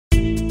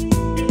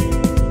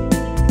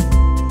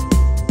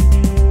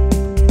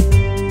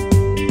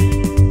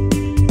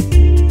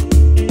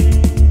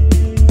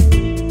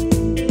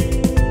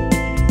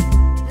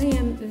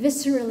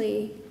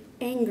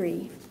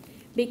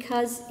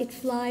because it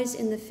flies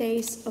in the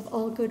face of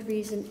all good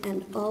reason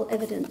and all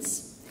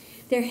evidence.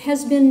 There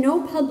has been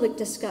no public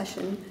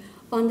discussion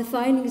on the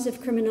findings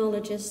of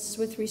criminologists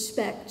with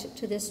respect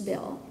to this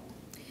bill.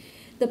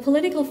 The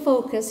political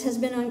focus has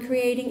been on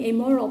creating a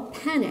moral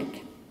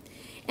panic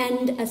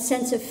and a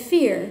sense of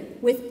fear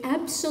with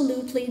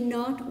absolutely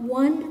not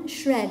one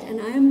shred,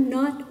 and I am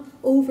not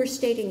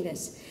overstating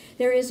this,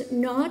 there is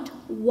not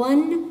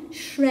one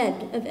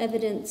shred of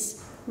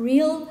evidence,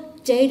 real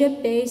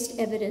data-based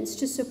evidence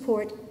to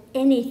support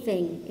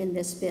anything in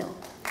this bill.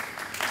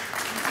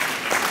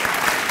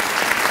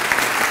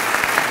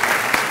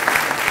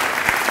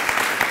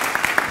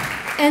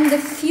 And the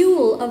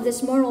fuel of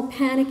this moral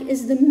panic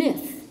is the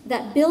myth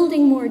that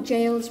building more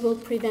jails will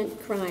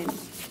prevent crime.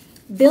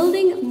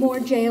 Building more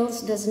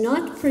jails does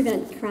not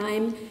prevent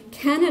crime.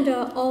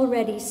 Canada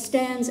already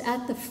stands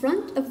at the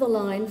front of the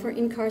line for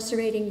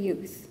incarcerating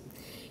youth.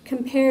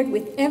 Compared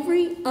with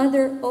every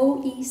other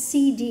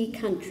OECD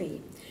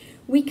country,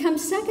 we come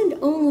second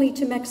only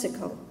to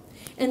Mexico.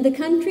 And the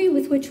country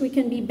with which we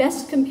can be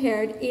best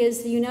compared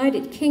is the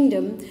United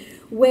Kingdom,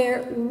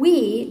 where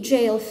we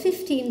jail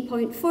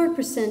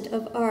 15.4%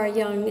 of our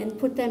young and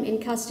put them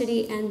in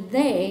custody, and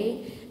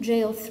they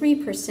jail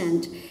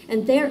 3%.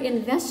 And their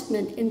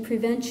investment in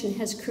prevention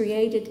has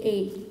created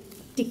a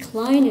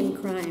decline in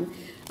crime.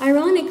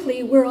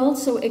 Ironically, we're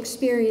also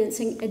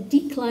experiencing a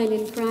decline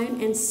in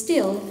crime and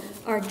still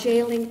are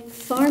jailing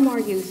far more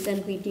youth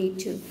than we need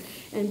to.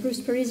 And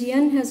Bruce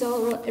Parisian has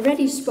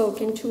already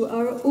spoken to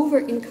our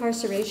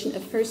over-incarceration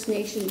of First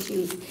Nations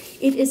youth.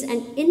 It is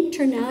an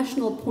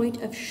international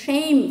point of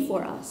shame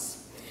for us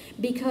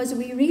because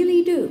we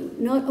really do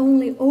not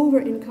only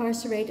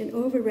over-incarcerate and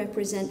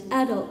over-represent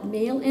adult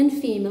male and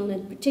female,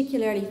 and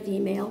particularly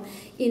female,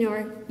 in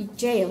our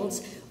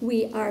jails,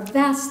 we are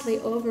vastly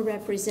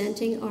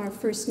over-representing our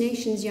First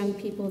Nations young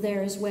people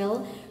there as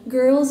well.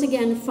 Girls,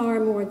 again,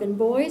 far more than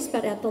boys,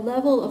 but at the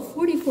level of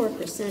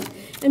 44%.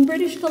 And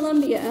British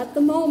Columbia at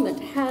the moment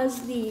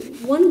has the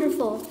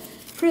wonderful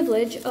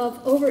privilege of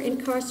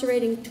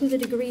over-incarcerating to the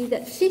degree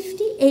that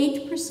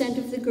 58%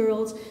 of the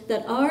girls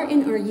that are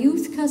in our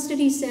youth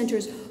custody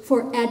centers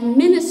for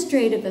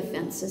administrative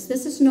offenses,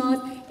 this is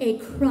not a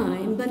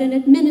crime, but an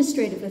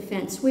administrative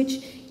offense,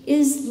 which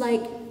is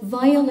like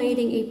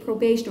violating a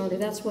probation order.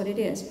 That's what it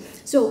is.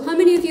 So how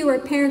many of you are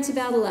parents of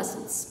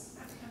adolescents?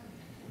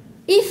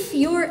 If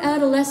your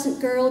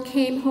adolescent girl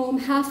came home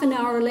half an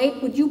hour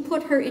late, would you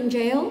put her in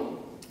jail?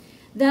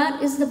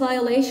 That is the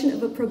violation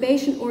of a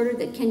probation order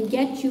that can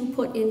get you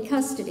put in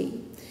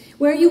custody,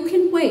 where you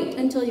can wait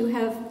until you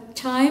have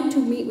time to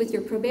meet with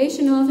your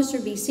probation officer,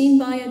 be seen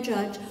by a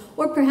judge,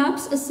 or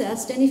perhaps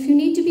assessed. And if you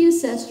need to be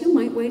assessed, you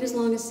might wait as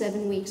long as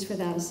 7 weeks for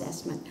that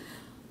assessment,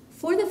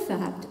 for the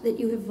fact that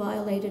you have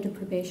violated a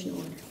probation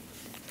order.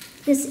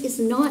 This is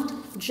not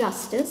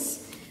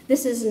justice.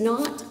 This is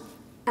not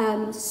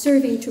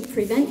serving to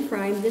prevent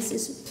crime. This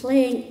is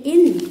playing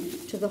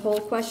into the whole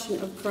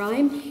question of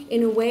crime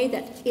in a way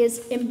that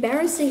is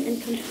embarrassing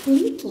and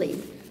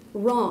completely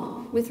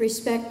wrong with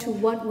respect to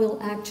what will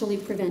actually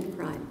prevent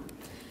crime.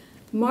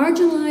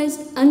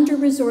 Marginalized,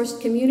 under-resourced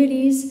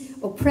communities,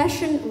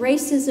 oppression,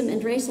 racism,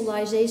 and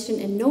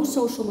racialization, and no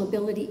social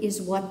mobility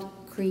is what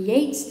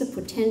creates the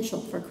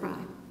potential for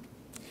crime.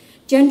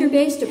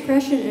 Gender-based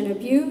oppression and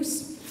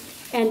abuse,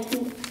 and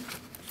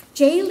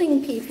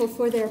jailing people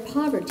for their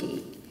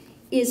poverty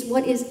is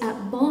what is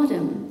at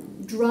bottom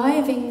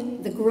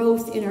driving the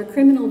growth in our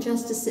criminal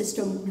justice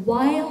system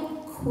while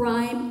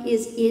crime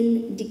is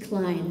in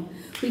decline.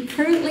 We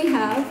currently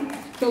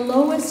have the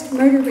lowest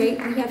murder rate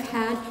we have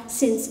had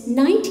since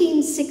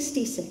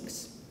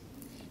 1966.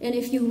 And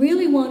if you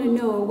really want to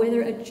know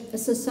whether a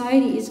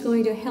society is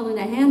going to hell in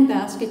a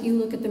handbasket, you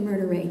look at the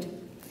murder rate.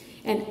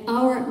 And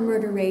our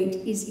murder rate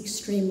is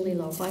extremely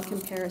low by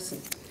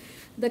comparison.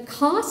 The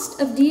cost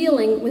of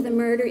dealing with a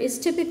murder is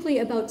typically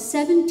about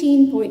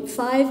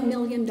 $17.5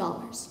 million.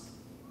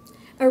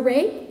 A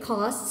rape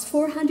costs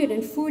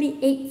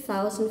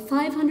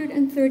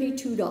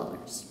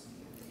 $448,532.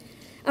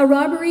 A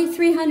robbery,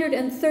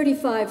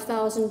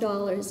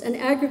 $335,000. An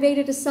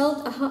aggravated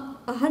assault,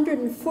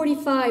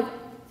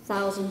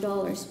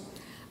 $145,000.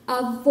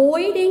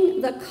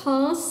 Avoiding the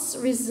costs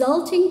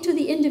resulting to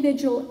the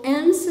individual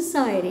and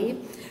society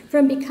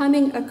from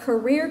becoming a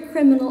career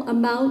criminal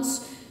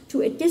amounts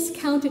to a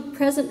discounted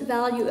present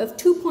value of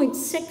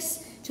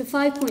 $2.6 to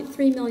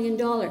 $5.3 million.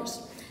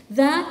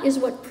 That is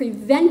what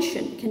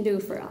prevention can do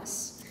for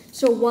us.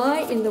 So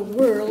why in the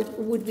world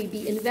would we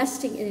be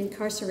investing in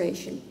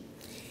incarceration?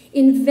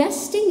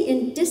 Investing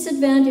in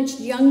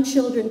disadvantaged young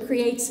children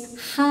creates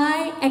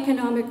high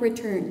economic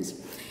returns,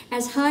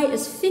 as high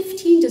as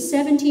 15 to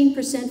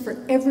 17%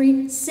 for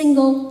every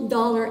single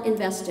dollar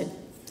invested.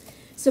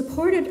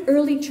 Supported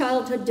early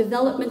childhood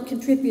development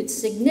contributes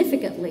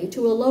significantly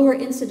to a lower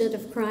incidence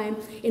of crime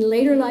in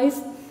later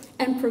life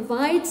and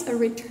provides a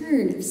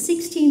return of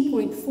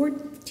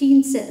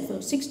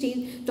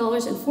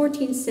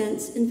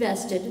 $16.14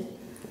 invested,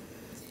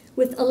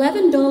 with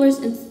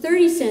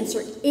 $11.30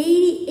 or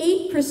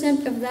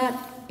 88% of that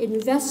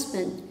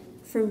investment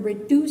from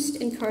reduced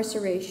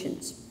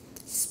incarcerations.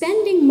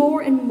 Spending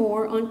more and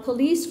more on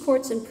police,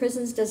 courts, and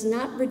prisons does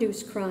not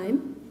reduce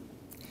crime.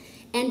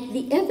 And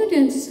the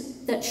evidence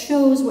that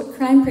shows what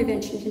crime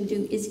prevention can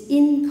do is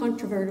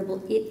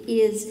incontrovertible. It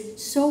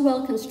is so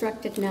well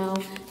constructed now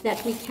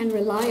that we can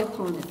rely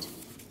upon it.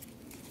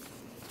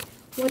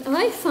 What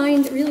I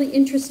find really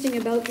interesting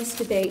about this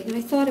debate, and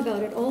I thought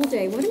about it all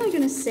day, what am I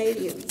going to say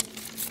to you?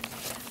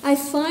 I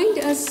find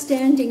us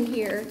standing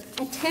here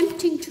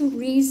attempting to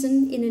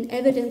reason in an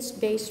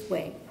evidence-based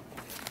way.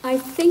 I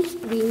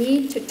think we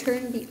need to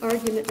turn the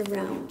argument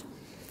around.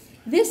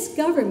 This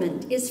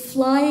government is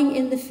flying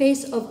in the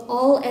face of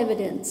all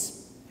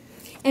evidence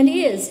and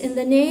is, in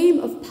the name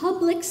of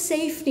public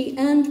safety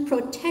and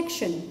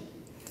protection,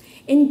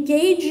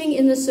 engaging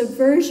in the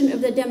subversion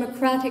of the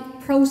democratic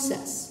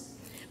process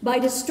by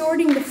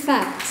distorting the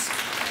facts.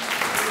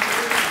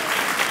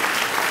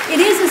 It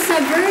is a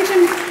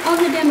subversion of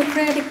the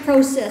democratic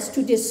process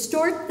to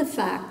distort the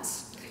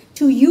facts,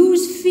 to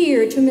use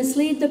fear to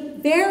mislead the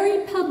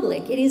very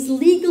public it is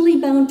legally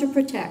bound to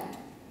protect.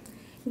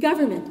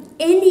 Government,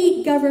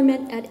 any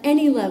government at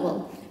any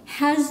level,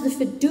 has the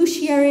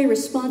fiduciary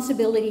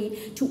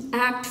responsibility to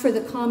act for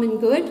the common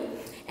good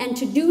and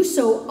to do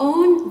so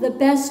on the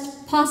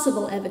best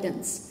possible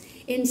evidence.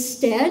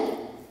 Instead,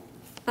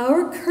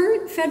 our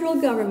current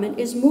federal government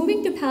is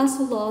moving to pass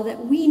a law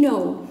that we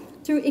know,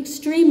 through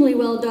extremely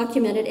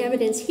well-documented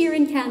evidence here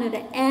in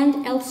Canada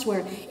and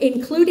elsewhere,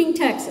 including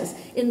Texas,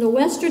 in the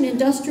Western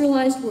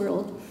industrialized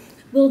world,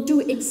 will do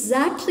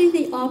exactly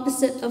the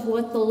opposite of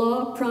what the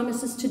law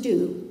promises to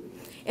do.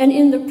 And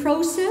in the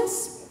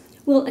process,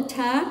 will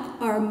attack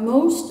our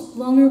most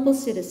vulnerable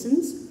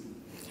citizens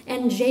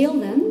and jail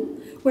them,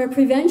 where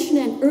prevention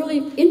and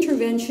early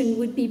intervention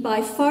would be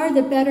by far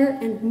the better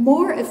and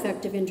more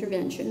effective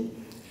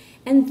intervention.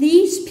 And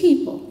these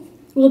people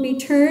will be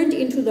turned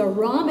into the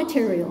raw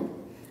material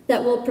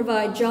that will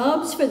provide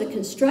jobs for the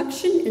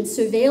construction and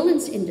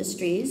surveillance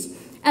industries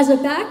as a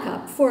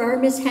backup for our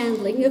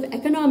mishandling of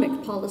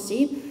economic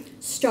policy,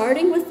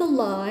 starting with the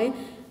lie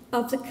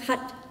of the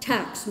cut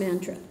tax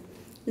mantra.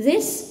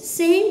 This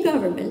same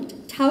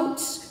government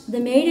touts the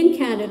Made in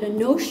Canada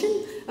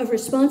notion of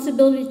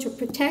responsibility to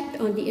protect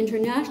on the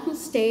international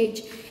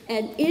stage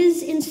and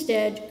is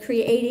instead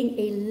creating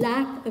a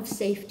lack of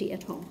safety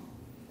at home.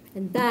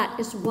 And that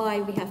is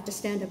why we have to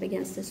stand up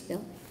against this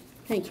bill.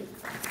 Thank you.